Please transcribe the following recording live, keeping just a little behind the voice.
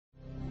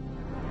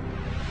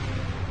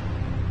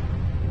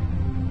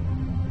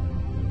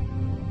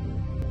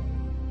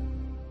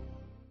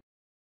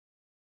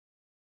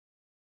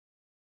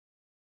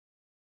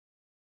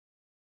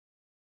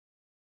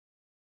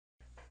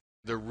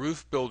The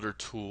Roof Builder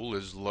tool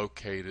is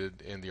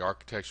located in the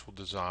Architectural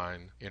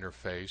Design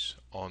interface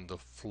on the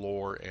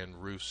Floor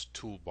and Roofs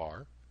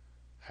toolbar,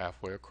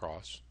 halfway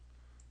across.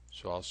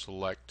 So I'll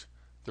select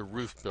the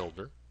Roof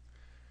Builder.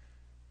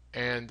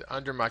 And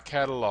under my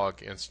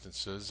catalog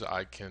instances,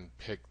 I can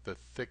pick the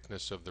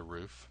thickness of the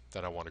roof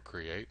that I want to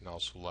create, and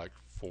I'll select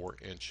 4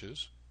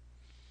 inches.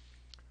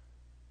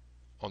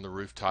 On the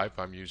roof type,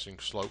 I'm using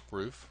slope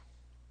roof.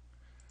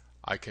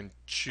 I can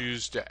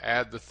choose to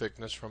add the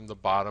thickness from the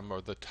bottom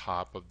or the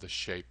top of the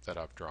shape that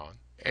I've drawn.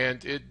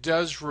 And it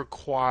does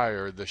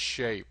require the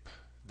shape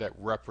that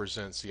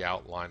represents the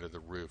outline of the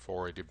roof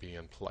already to be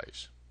in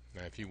place.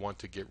 Now, if you want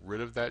to get rid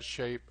of that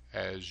shape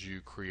as you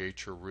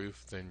create your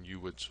roof, then you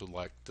would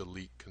select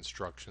delete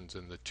constructions,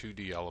 and the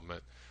 2D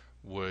element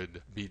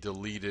would be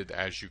deleted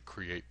as you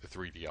create the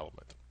 3D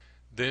element.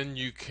 Then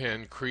you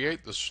can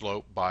create the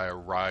slope by a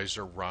rise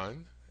or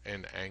run,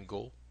 an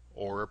angle,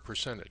 or a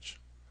percentage.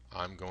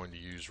 I'm going to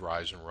use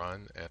rise and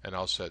run, and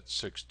I'll set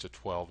 6 to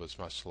 12 as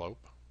my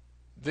slope.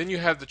 Then you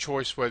have the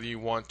choice whether you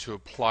want to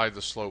apply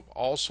the slope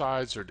all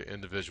sides or to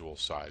individual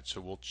sides.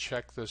 So we'll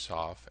check this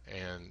off,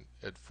 and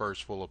at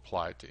first we'll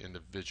apply it to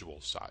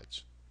individual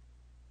sides.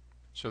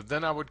 So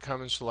then I would come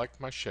and select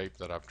my shape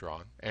that I've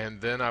drawn, and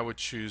then I would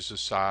choose the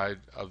side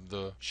of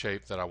the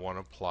shape that I want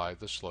to apply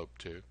the slope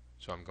to.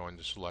 So I'm going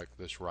to select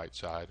this right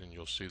side, and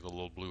you'll see the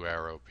little blue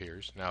arrow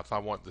appears. Now if I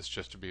want this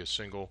just to be a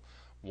single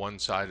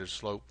one-sided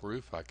slope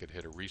roof, I could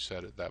hit a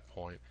reset at that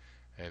point,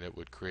 and it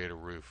would create a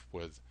roof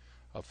with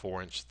a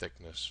 4-inch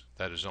thickness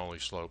that is only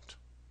sloped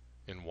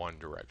in one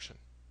direction.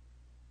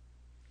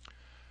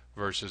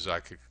 Versus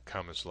I could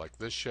come and select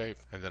this shape,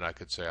 and then I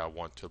could say I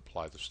want to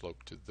apply the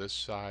slope to this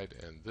side,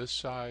 and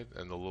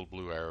the little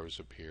blue arrows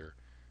appear,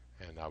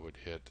 and I would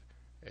hit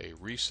a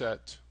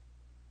reset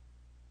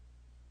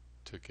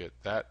to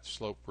get that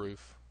slope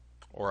roof.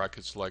 Or I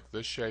could select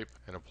this shape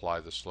and apply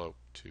the slope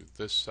to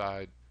this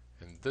side,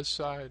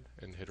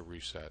 and hit a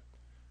reset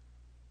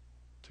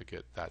to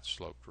get that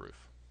sloped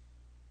roof.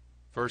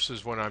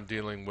 Versus when I'm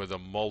dealing with a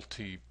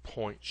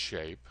multi-point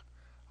shape,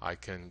 I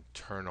can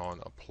turn on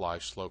apply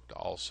slope to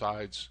all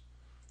sides,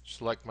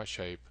 select my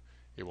shape,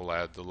 it will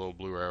add the little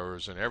blue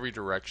arrows in every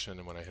direction,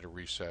 and when I hit a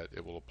reset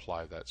it will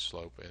apply that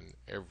slope in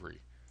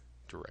every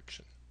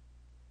direction.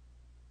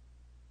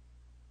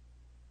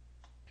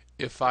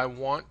 If I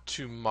want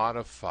to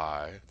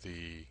modify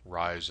the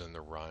rise and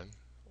the run,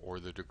 or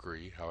the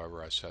degree,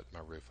 however I set my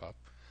roof up,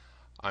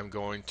 I'm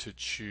going to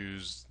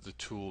choose the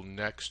tool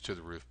next to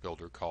the Roof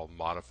Builder called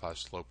Modify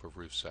Slope of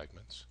Roof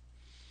Segments.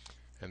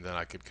 And then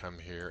I could come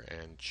here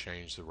and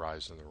change the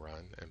rise and the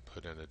run and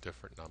put in a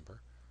different number.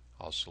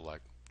 I'll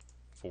select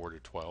 4 to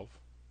 12.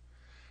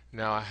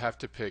 Now I have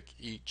to pick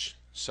each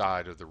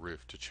side of the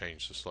roof to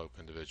change the slope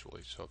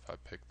individually. So if I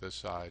pick this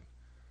side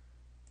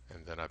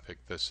and then I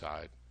pick this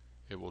side,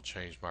 it will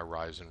change my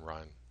rise and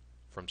run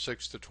from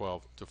 6 to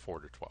 12 to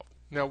 4 to 12.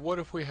 Now what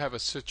if we have a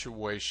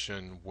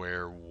situation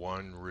where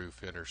one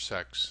roof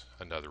intersects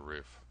another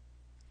roof?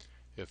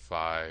 If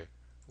I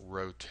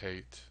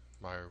rotate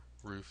my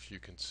roof, you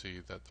can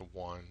see that the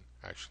one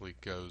actually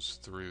goes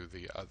through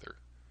the other.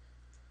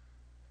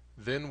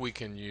 Then we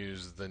can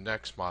use the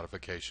next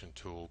modification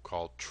tool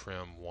called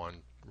Trim One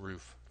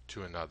Roof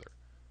to Another.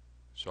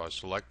 So I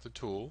select the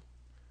tool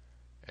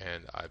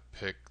and I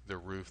pick the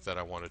roof that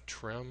I want to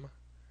trim,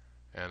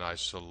 and I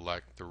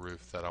select the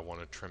roof that I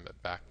want to trim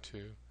it back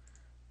to,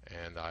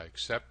 and I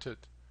accept it,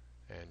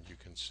 and you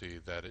can see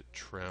that it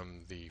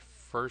trimmed the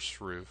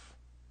first roof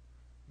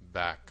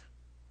back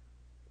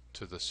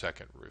to the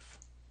second roof.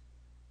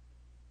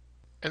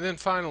 And then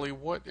finally,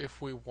 what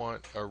if we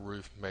want a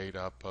roof made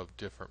up of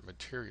different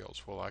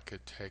materials? Well, I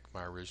could take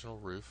my original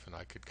roof and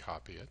I could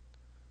copy it.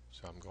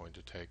 So I'm going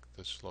to take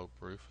the slope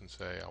roof and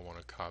say I want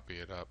to copy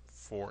it up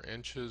 4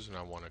 inches, and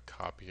I want to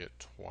copy it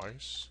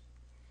twice.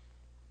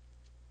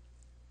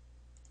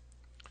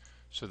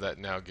 So that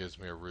now gives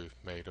me a roof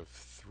made of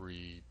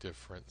 3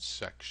 different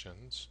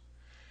sections.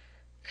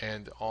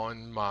 And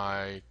on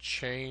my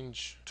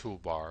change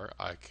toolbar,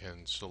 I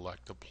can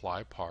select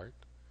apply part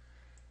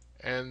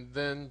and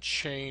then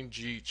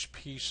change each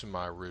piece of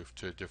my roof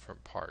to a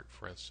different part.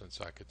 For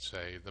instance, I could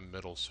say the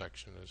middle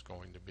section is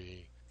going to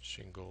be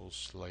shingles,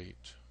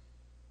 slate,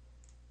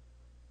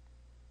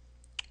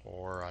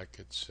 or I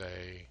could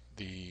say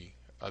the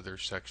other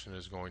section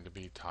is going to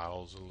be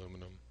tiles,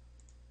 aluminum.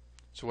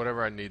 So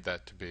whatever I need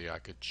that to be, I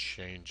could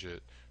change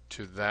it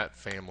to that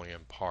family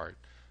and part,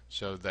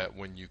 so that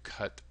when you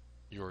cut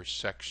your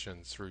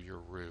section through your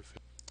roof,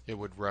 it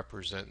would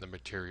represent the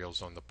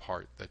materials on the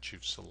part that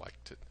you've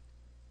selected.